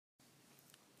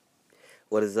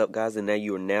What is up, guys? And now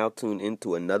you are now tuned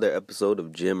into another episode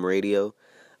of Gym Radio.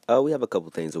 We have a couple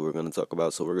things that we're going to talk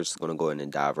about, so we're just going to go ahead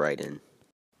and dive right in.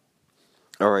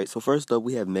 Alright, so first up,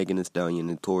 we have Megan Thee Stallion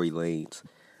and Tory Lanez.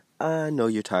 I know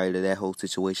you're tired of that whole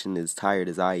situation, as tired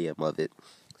as I am of it.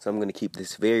 So I'm going to keep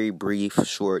this very brief,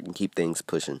 short, and keep things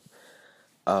pushing.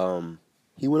 He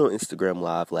went on Instagram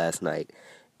Live last night,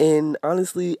 and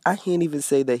honestly, I can't even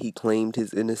say that he claimed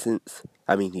his innocence.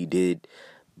 I mean, he did,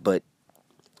 but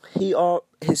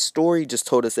his story just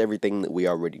told us everything that we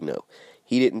already know.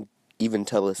 He didn't even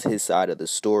tell us his side of the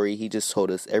story. He just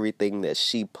told us everything that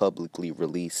she publicly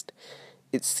released.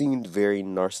 It seemed very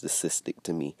narcissistic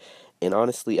to me. And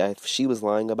honestly, if she was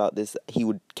lying about this, he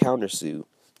would countersue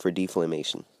for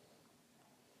defamation.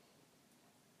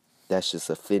 That's just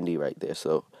a Fendi right there.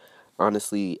 So,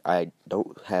 honestly, I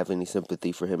don't have any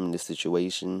sympathy for him in this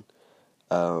situation.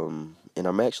 And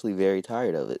I'm actually very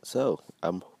tired of it. So,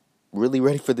 I'm really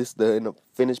ready for this to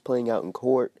finish playing out in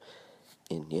court.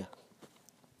 And yeah,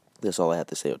 that's all I have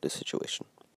to say on this situation.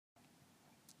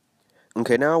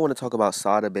 Okay, now I want to talk about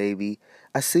Sada Baby.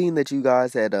 I seen that you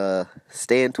guys had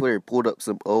Stan Twitter pulled up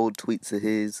some old tweets of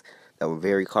his that were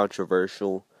very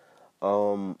controversial.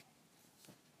 Y'all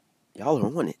are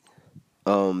on it.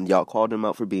 Y'all called him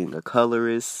out for being a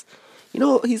colorist. You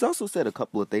know, he's also said a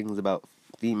couple of things about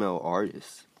female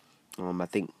artists. I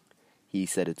think he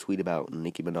said a tweet about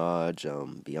Nicki Minaj,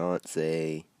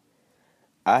 Beyonce.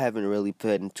 I haven't really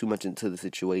put too much into the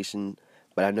situation,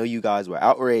 but I know you guys were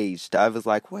outraged. I was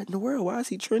like, what in the world? Why is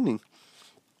he trending?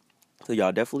 So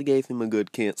y'all definitely gave him a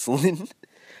good canceling.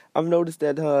 I've noticed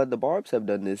that the Barbs have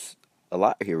done this a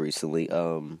lot here recently.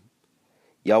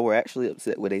 Y'all were actually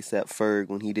upset with A$AP Ferg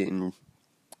when he didn't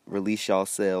release y'all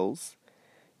sales.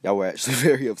 Y'all were actually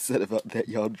very upset about that.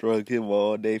 Y'all drug him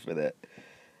all day for that.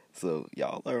 So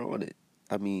y'all are on it.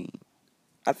 I mean,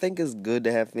 I think it's good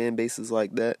to have fan bases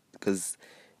like that because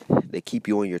they keep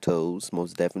you on your toes,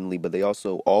 most definitely, but they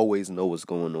also always know what's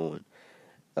going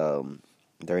on.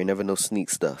 There ain't never no sneak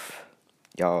stuff.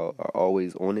 Y'all are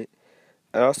always on it.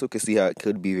 I also can see how it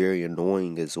could be very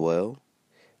annoying as well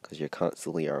because you're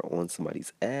constantly on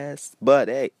somebody's ass. But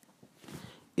hey,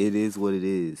 it is what it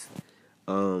is.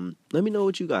 Let me know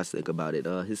what you guys think about it.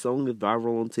 His song is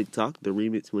viral on TikTok. The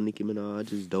remix with Nicki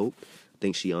Minaj is dope. I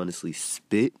think she honestly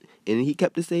spit, and he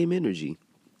kept the same energy.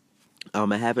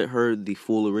 I haven't heard the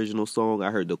full original song. I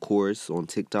heard the chorus on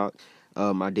TikTok.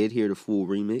 I did hear the full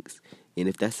remix, and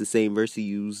if that's the same verse he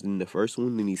used in the first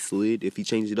one, then he slid. If he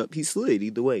changed it up, he slid.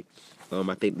 Either way,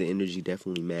 I think the energy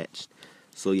definitely matched.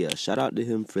 So yeah, shout out to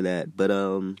him for that. But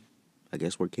I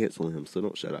guess we're canceling him, so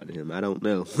don't shout out to him. I don't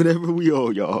know. Whatever we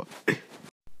owe y'all.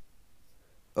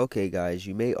 Okay, guys,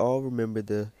 you may all remember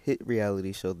the hit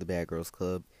reality show The Bad Girls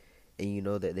Club, and you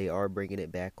know that they are bringing it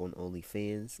back on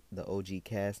OnlyFans, the OG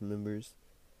cast members.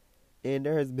 And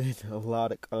there has been a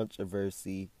lot of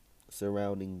controversy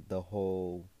surrounding the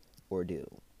whole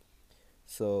ordeal.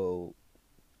 So,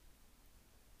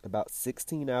 about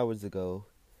 16 hours ago,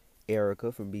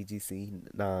 Erica from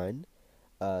BGC 9,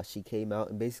 she came out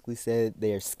and basically said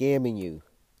they're scamming you.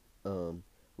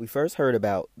 We first heard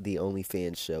about the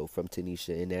OnlyFans show from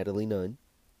Tanisha and Natalie Nunn.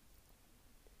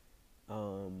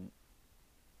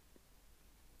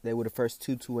 They were the first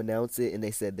two to announce it, and they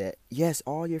said that, yes,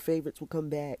 all your favorites will come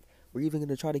back. We're even going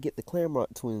to try to get the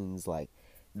Clamrock twins. Like,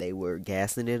 they were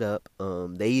gassing it up.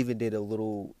 They even did a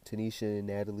little, Tanisha and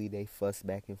Natalie, they fussed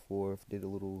back and forth, did a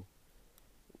little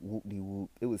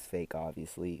whoop-de-whoop. It was fake,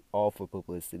 obviously, all for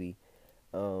publicity.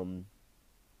 But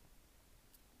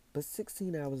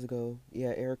 16 hours ago,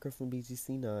 yeah, Erica from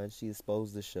BGC 9, she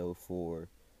exposed the show for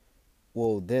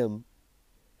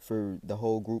the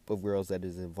whole group of girls that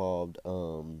is involved.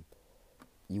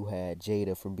 You had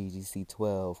Jada from BGC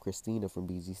 12, Christina from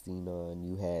BGC 9,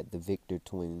 you had the Victor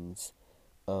twins.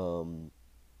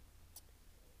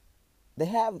 They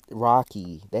have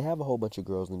Rocky. They have a whole bunch of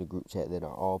girls in the group chat that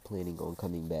are all planning on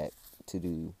coming back to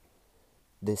do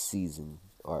this season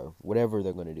or whatever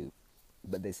they're going to do.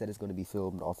 But they said it's going to be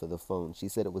filmed off of the phone. She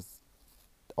said it was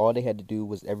all they had to do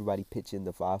was everybody pitch in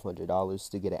the $500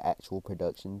 to get an actual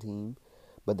production team.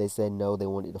 But they said no, they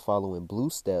wanted to follow in Blue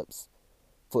Steps'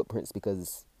 footprints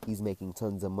because he's making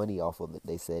tons of money off of it,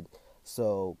 they said.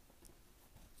 So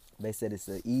they said it's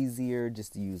easier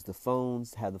just to use the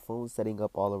phones, have the phones setting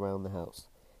up all around the house.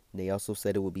 And they also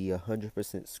said it would be 100%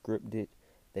 scripted.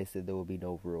 They said there will be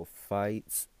no real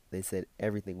fights. They said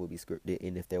everything will be scripted,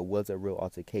 and if there was a real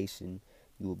altercation,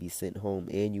 you will be sent home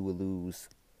and you will lose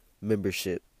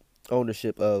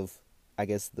ownership of, I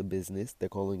guess, the business. They're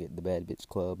calling it the Bad Bitch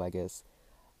Club, I guess.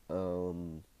 It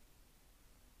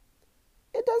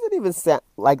doesn't even sound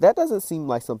like that. Doesn't seem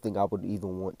like something I would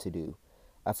even want to do.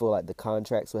 I feel like the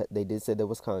contracts, they did say there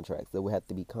was contracts. There would have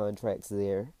to be contracts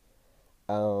there.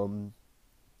 Um,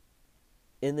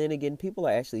 and then again, people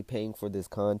are actually paying for this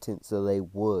content, so they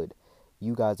would.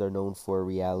 You guys are known for a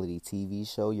reality TV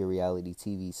show, your reality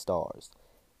TV stars.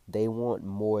 They want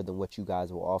more than what you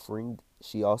guys were offering.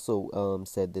 She also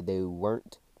said that they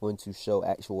weren't going to show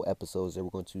actual episodes. They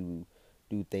were going to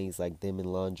do things like them in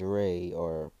lingerie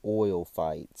or oil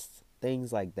fights,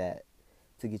 things like that,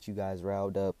 to get you guys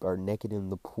riled up, or naked in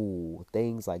the pool,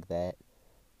 things like that.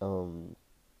 Um,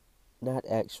 Not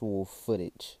actual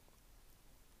footage.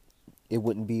 It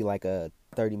wouldn't be like a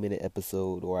 30-minute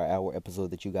episode or an hour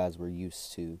episode that you guys were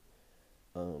used to.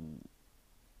 Um,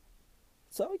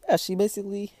 so yeah, she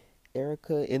basically,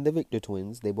 Erica and the Victor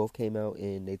twins, they both came out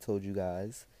and they told you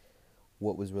guys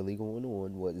what was really going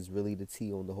on, what is really the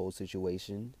tea on the whole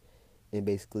situation, and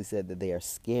basically said that they are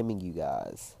scamming you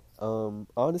guys.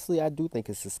 Honestly, I do think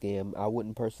it's a scam. I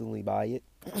wouldn't personally buy it.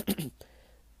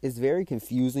 It's very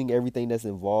confusing, everything that's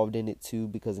involved in it too,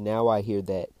 because now I hear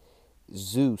that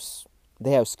Zeus,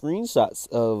 they have screenshots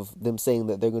of them saying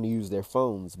that they're going to use their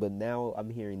phones, but now I'm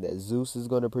hearing that Zeus is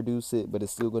going to produce it, but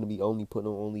it's still going to be only put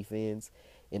on OnlyFans.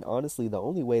 And honestly, the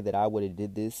only way that I would have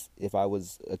did this if I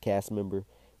was a cast member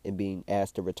and being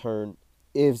asked to return,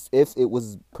 if it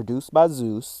was produced by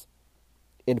Zeus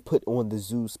and put on the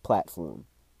Zeus platform,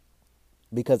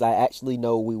 because I actually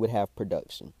know we would have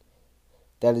production.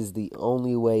 That is the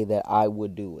only way that I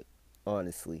would do it,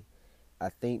 honestly. I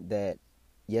think that,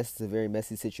 yes, it's a very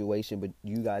messy situation, but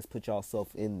you guys put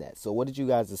yourself in that. So what did you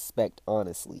guys expect,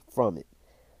 honestly, from it?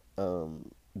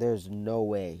 There's no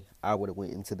way I would have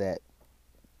went into that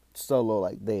solo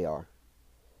like they are,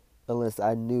 unless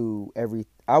I knew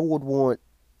I would want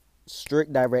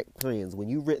strict direct plans. When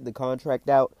you written the contract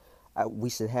out, we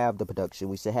should have the production.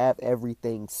 We should have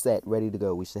everything set, ready to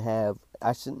go. We should have.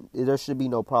 There should be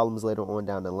no problems later on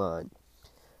down the line.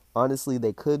 Honestly,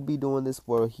 they could be doing this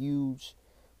for a huge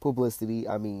publicity.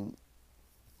 I mean,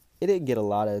 it didn't get a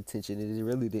lot of attention. It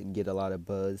really didn't get a lot of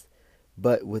buzz.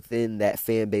 But within that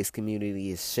fan base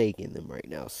community is shaking them right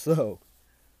now. So,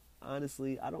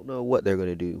 honestly, I don't know what they're going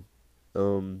to do.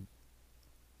 Um,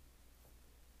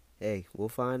 hey, we'll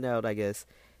find out, I guess.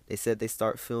 They said they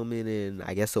start filming in,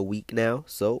 I guess, a week now.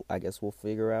 So, I guess we'll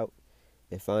figure out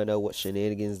and find out what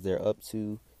shenanigans they're up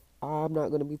to. I'm not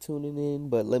going to be tuning in,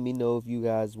 but let me know if you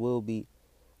guys will be.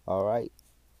 All right.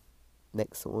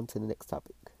 Next, on to the next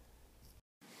topic.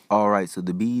 All right, so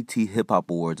the BET Hip Hop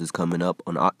Awards is coming up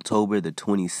on October the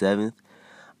 27th.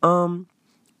 I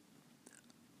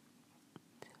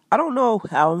don't know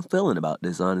how I'm feeling about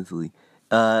this, honestly.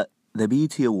 The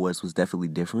BET Awards was definitely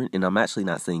different, and I'm actually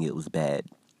not saying it was bad.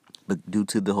 But due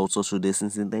to the whole social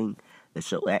distancing thing, the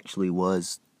show actually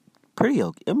was pretty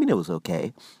okay. I mean, it was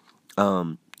okay.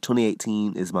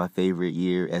 2018 is my favorite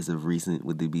year as of recent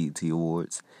with the BET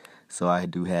Awards, so I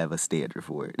do have a standard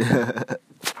for it.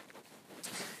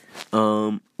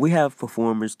 We have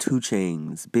performers 2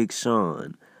 Chainz, Big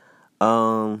Sean,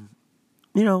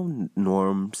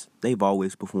 Norms. They've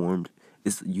always performed.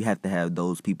 You have to have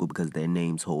those people because their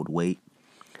names hold weight.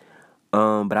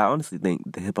 But I honestly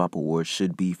think the Hip Hop Awards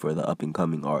should be for the up and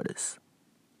coming artists.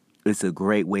 It's a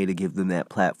great way to give them that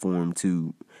platform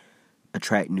to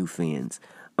attract new fans.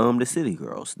 The City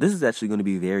Girls. This is actually going to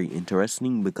be very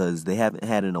interesting because they haven't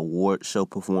had an award show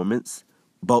performance.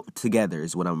 Both together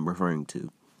is what I'm referring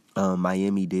to.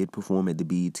 Miami did perform at the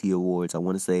BET Awards. I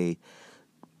want to say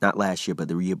not last year, but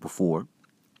the year before.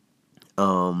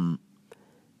 And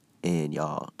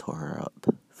y'all tore her up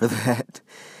for that.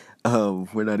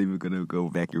 We're not even gonna go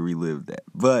back and relive that,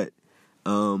 but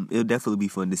it'll definitely be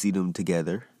fun to see them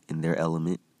together in their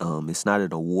element. It's not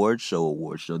an award show.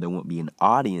 There won't be an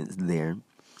audience there,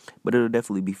 but it'll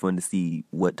definitely be fun to see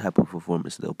what type of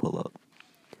performance they'll pull up.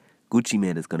 Gucci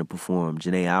Mane is gonna perform.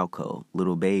 Janae Alco,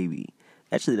 Little Baby.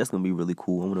 Actually, that's gonna be really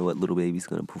cool. I wonder what Little Baby's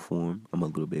gonna perform. I'm a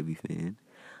Little Baby fan.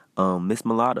 Miss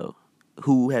Mulatto,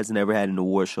 who has never had an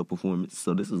award show performance,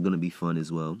 so this is gonna be fun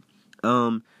as well.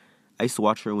 I used to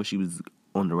watch her when she was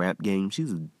on the rap game.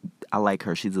 I like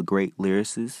her. She's a great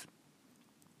lyricist.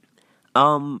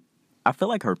 I feel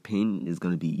like her pen is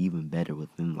gonna be even better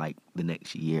within like the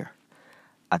next year.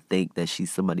 I think that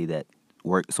she's somebody that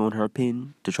works on her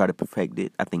pen to try to perfect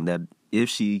it. I think that if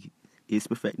she is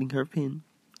perfecting her pen,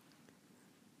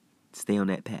 stay on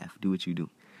that path. Do what you do.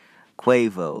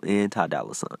 Quavo and Ty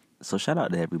Dolla $ign. So shout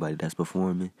out to everybody that's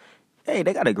performing. Hey,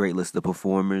 they got a great list of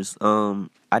performers.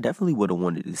 I definitely would have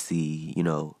wanted to see,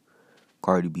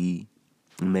 Cardi B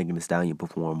and Megan Thee Stallion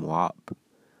perform WAP.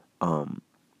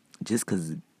 Just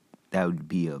because that would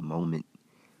be a moment.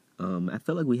 I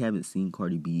feel like we haven't seen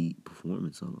Cardi B perform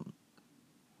in so long.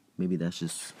 Maybe that's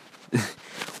just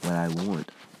what I want.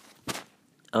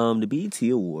 The BET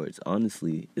Awards,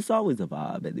 honestly, it's always a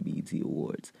vibe at the BET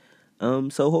Awards.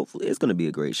 So hopefully it's gonna be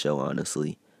a great show,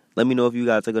 honestly. Let me know if you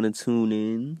guys are gonna tune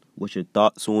in, what's your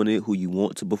thoughts on it, who you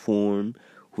want to perform,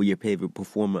 who your favorite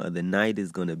performer of the night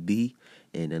is gonna be.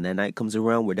 And then that night comes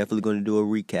around, we're definitely gonna do a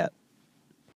recap.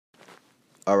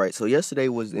 Alright, so yesterday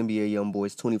was NBA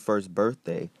Youngboy's 21st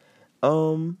birthday.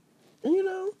 You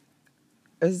know,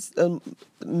 as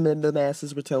the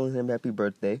masses were telling him happy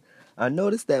birthday, I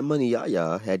noticed that Money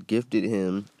Yaya had gifted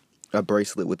him a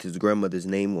bracelet with his grandmother's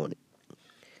name on it.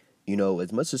 You know,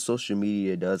 as much as social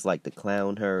media does like to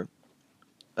clown her,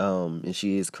 and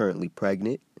she is currently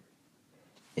pregnant,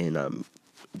 and I'm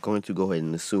going to go ahead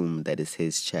and assume that it's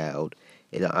his child,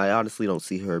 and I honestly don't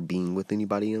see her being with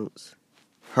anybody else.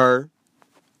 Her,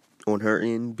 on her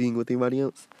end, being with anybody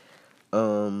else.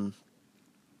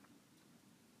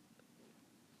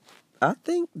 I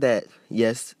think that,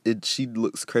 yes, she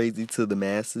looks crazy to the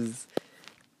masses,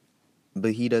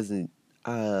 but he doesn't,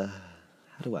 how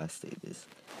do I say this?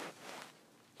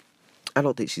 I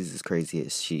don't think she's as crazy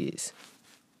as she is.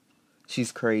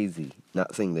 She's crazy,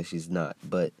 not saying that she's not,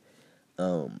 but,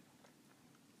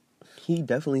 he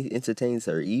definitely entertains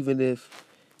her, even if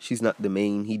she's not the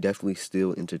main, he definitely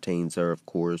still entertains her, of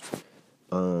course,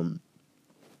 and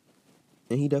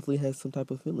he definitely has some type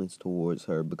of feelings towards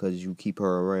her because you keep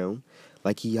her around.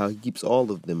 Like how he keeps all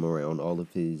of them around, all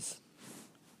of his,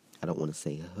 I don't want to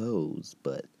say hoes,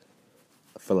 but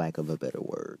for lack of a better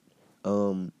word.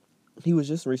 He was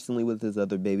just recently with his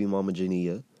other baby mama,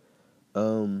 Jania.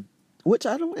 Which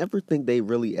I don't ever think they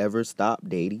really ever stopped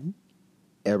dating.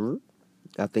 Ever.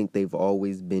 I think they've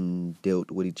always been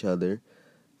dealt with each other.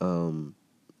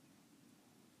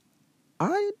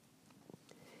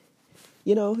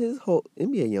 His whole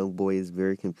NBA Youngboy is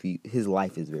very confused. His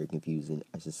life is very confusing,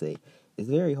 I should say. It's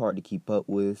very hard to keep up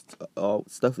with.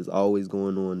 Stuff is always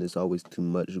going on. There's always too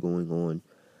much going on.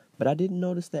 But I didn't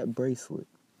notice that bracelet.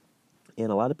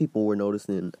 And a lot of people were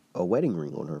noticing a wedding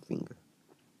ring on her finger.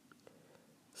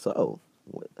 So,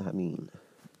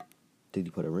 did he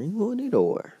put a ring on it,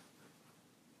 or?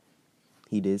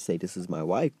 He did say, "This is my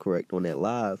wife," correct, on that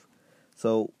live.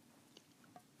 So,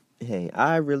 hey,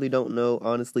 I really don't know,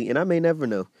 honestly, and I may never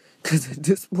know, because at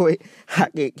this point, I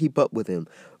can't keep up with him.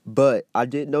 But I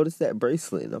did notice that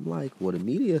bracelet, and I'm like, well, the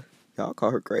media, y'all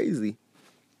call her crazy.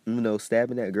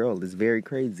 Stabbing that girl is very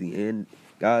crazy. And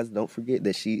guys, don't forget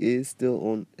that she is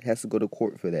still has to go to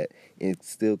court for that, and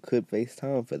still could face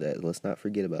time for that. Let's not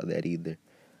forget about that either.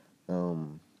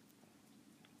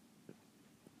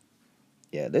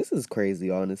 Yeah, this is crazy,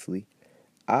 honestly.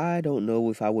 I don't know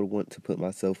if I would want to put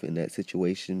myself in that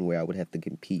situation where I would have to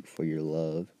compete for your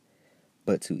love.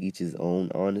 But to each his own,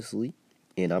 honestly.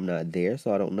 And I'm not there,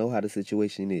 so I don't know how the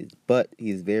situation is. But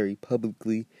he's very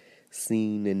publicly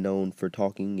seen and known for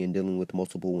talking and dealing with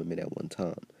multiple women at one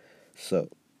time. So,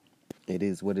 it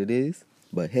is what it is.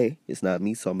 But hey, it's not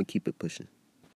me, so I'm going to keep it pushing.